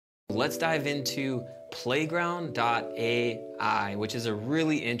Let's dive into Playground.AI, which is a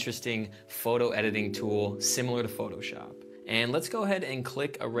really interesting photo editing tool similar to Photoshop. And let's go ahead and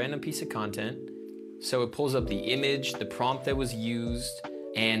click a random piece of content. So it pulls up the image, the prompt that was used,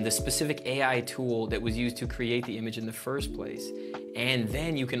 and the specific AI tool that was used to create the image in the first place. And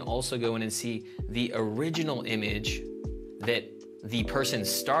then you can also go in and see the original image that the person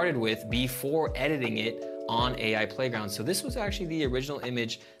started with before editing it on AI Playground. So this was actually the original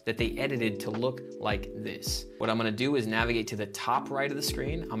image that they edited to look like this. What I'm gonna do is navigate to the top right of the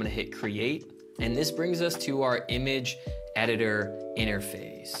screen. I'm gonna hit create, and this brings us to our image editor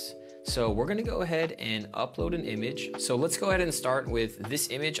interface. So we're gonna go ahead and upload an image. So let's go ahead and start with this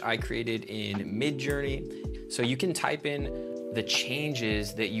image I created in Midjourney. So you can type in the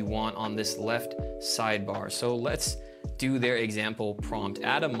changes that you want on this left sidebar. So let's do their example prompt.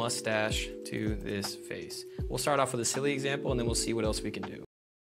 Add a mustache to this face. We'll start off with a silly example and then we'll see what else we can do.